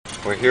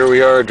Well, here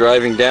we are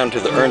driving down to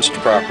the Ernst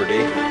property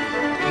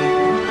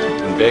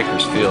in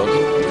Bakersfield.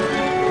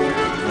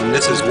 When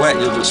this is wet,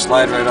 you'll just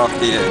slide right off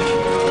the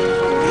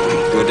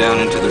edge, go down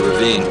into the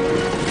ravine.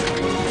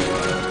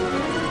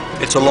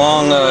 It's a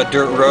long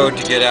dirt road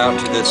to get out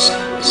to this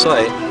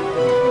site.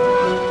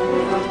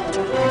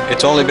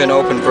 It's only been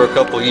open for a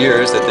couple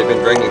years that they've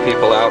been bringing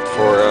people out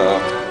for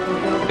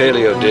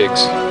paleo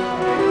digs.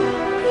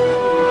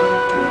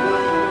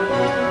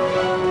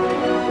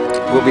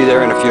 We'll be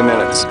there in a few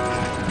minutes.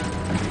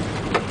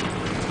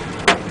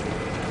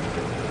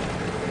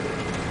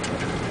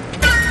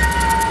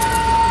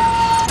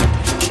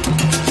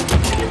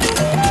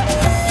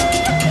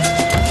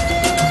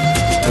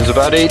 There's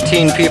about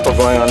 18 people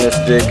going on this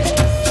dig.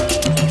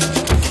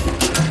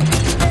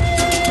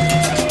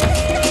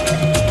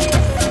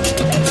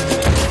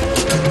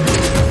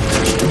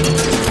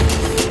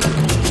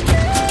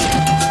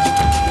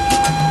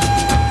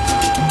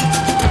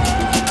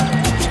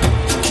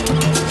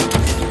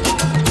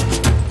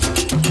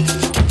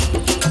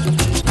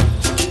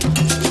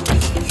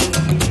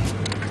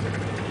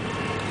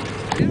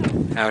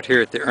 Out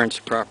here at the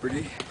Ernst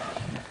property.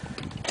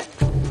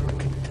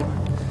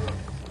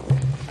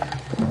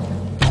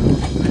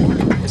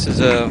 This is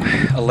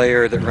a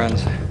layer that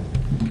runs the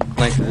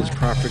length of this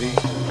property.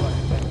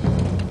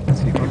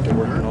 See people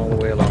working all the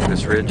way along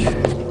this ridge.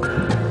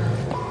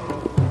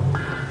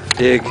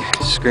 Dig,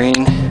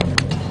 screen,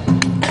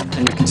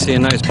 and you can see a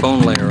nice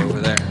bone layer over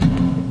there.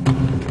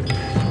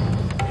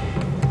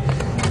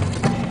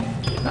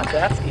 Not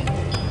that skinny.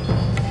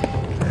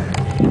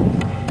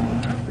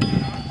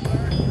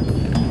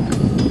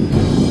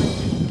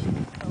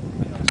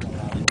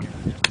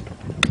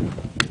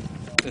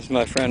 This is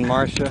my friend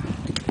Marcia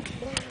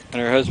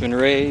and her husband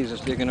Ray. He's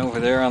just digging over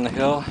there on the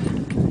hill.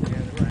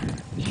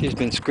 She's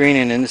been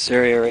screening in this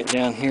area right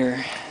down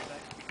here.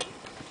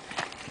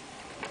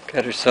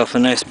 Got herself a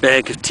nice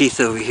bag of teeth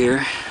over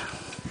here.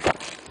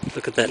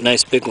 Look at that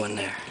nice big one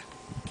there.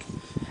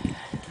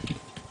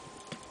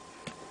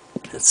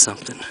 That's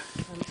something.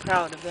 I'm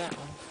proud of that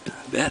one.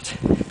 I bet.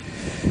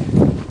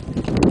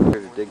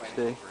 Here to dig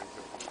today.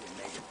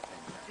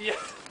 Yes.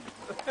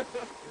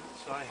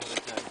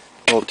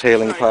 Old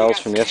tailing piles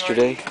from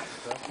yesterday.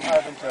 I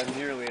haven't done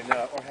nearly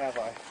enough, or have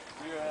I?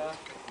 Yeah.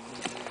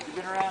 You've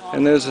been around long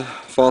And there's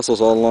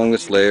fossils all along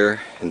this layer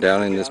and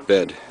down in this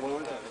bed.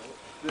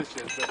 This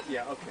is, but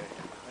yeah, okay.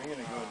 I'm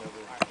gonna go another.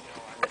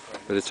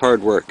 But it's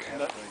hard work.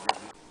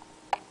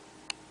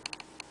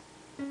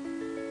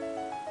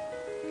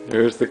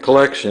 There's the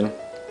collection.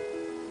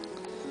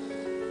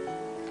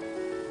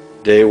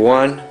 Day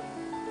 1.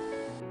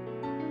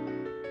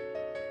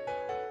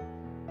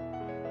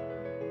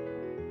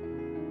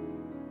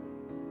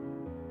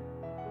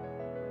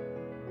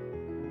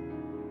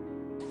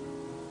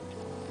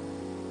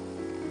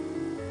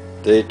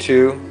 Day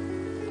 2.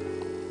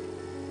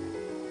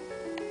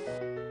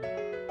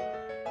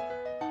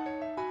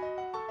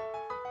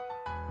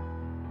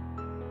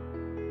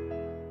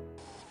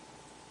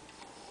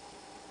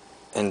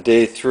 And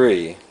day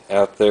 3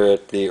 out there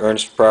at the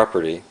Ernst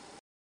property.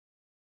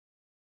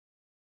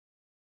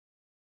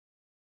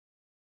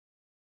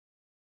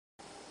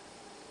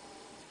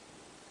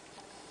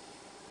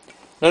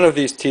 None of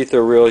these teeth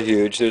are real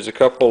huge. There's a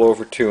couple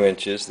over 2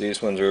 inches.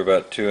 These ones are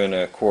about 2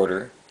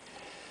 1/4.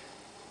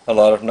 A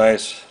lot of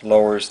nice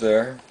lowers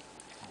there,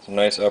 some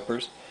nice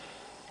uppers.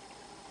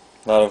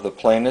 A lot of the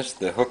plainest,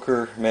 the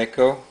hooker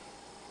mako.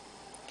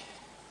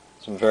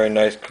 Some very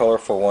nice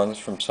colorful ones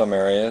from some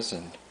areas,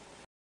 and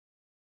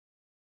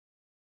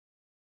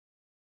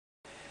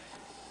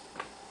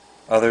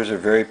others are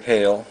very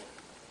pale,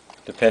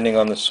 depending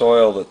on the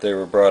soil that they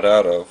were brought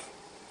out of.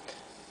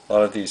 A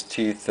lot of these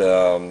teeth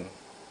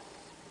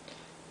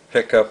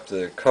pick up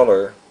the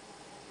color,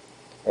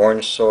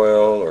 orange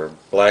soil or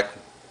black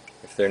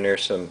if they're near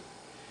some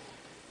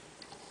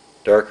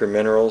darker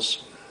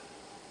minerals.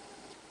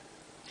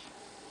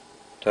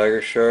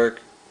 Tiger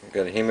shark, we've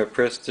got a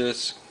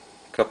hemipristis,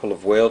 a couple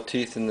of whale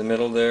teeth in the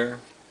middle there,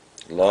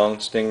 long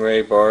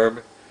stingray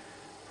barb,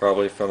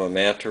 probably from a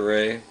manta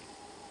ray,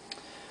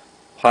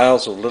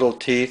 piles of little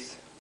teeth.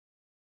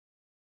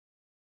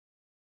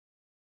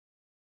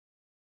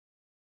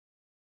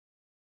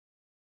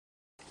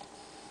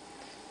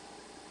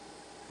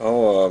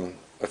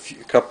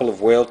 A couple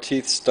of whale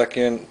teeth stuck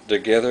in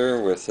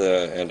together with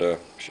and a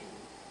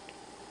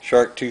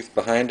shark tooth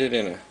behind it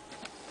in a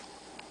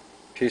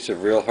piece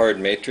of real hard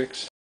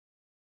matrix.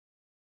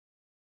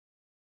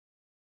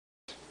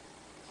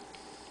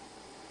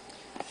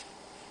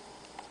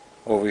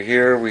 Over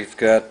here we've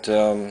got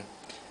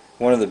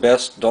one of the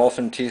best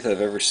dolphin teeth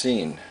I've ever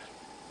seen.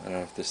 I don't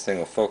know if this thing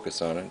will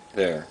focus on it.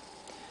 There,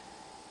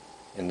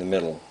 in the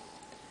middle.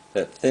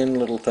 That thin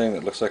little thing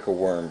that looks like a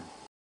worm.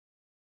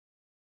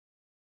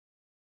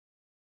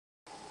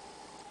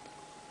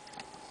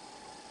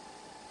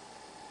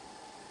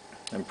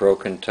 A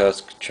broken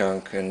tusk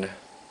chunk and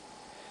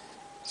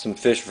some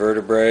fish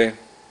vertebrae,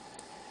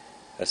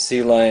 a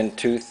sea lion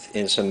tooth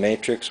in some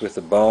matrix with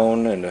a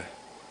bone and a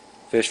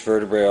fish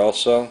vertebrae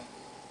also.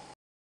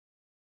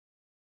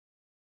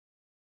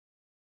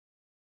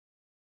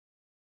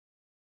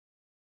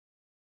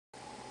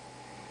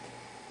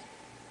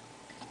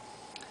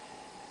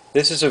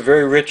 This is a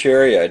very rich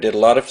area. I did a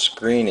lot of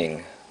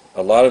screening.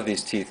 A lot of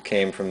these teeth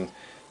came from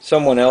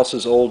someone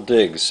else's old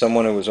digs,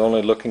 someone who was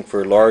only looking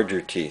for larger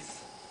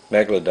teeth,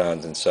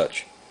 megalodons and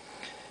such.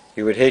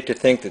 You would hate to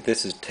think that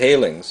this is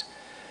tailings,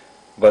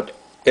 but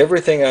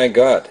everything I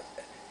got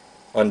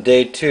on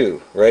day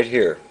 2, right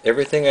here,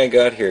 everything I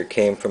got here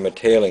came from a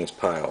tailings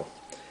pile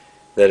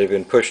that had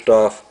been pushed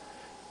off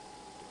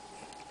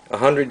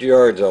 100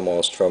 yards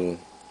almost from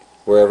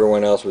where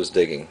everyone else was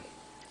digging.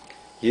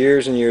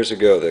 Years and years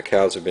ago the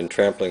cows have been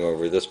trampling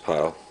over this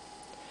pile,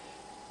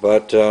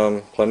 but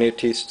plenty of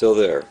teeth still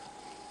there.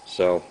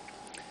 So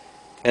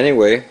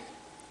anyway,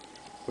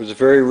 it was a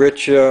very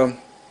rich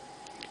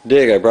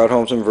dig. I brought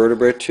home some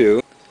vertebrae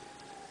too.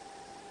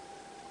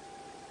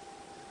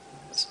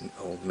 Some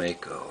old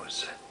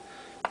Makos.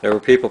 There were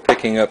people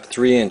picking up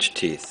 3-inch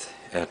teeth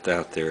out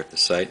there at the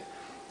site.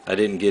 I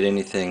didn't get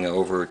anything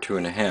over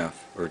 2.5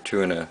 or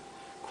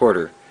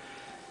 2.25.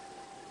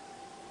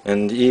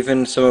 And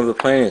even some of the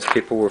plains,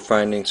 people were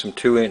finding some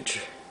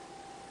 2-inch,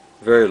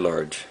 very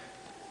large.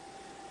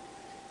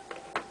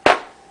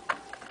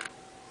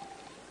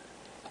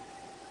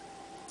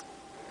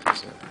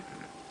 There's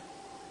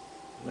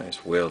a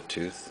nice whale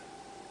tooth.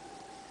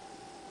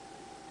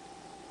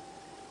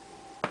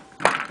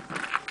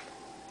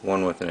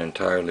 One with an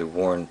entirely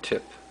worn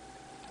tip.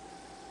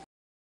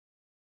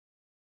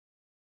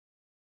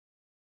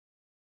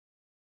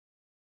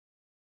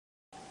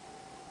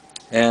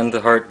 And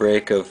the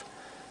heartbreak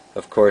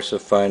of course,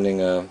 of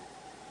finding a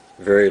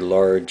very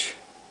large,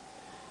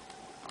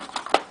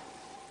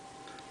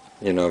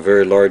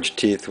 very large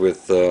teeth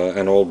with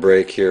an old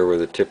break here where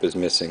the tip is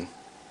missing.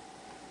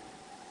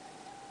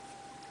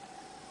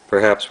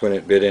 Perhaps when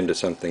it bit into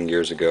something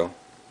years ago.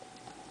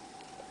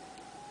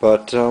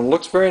 But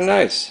looks very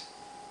nice.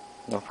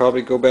 I'll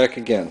probably go back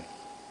again.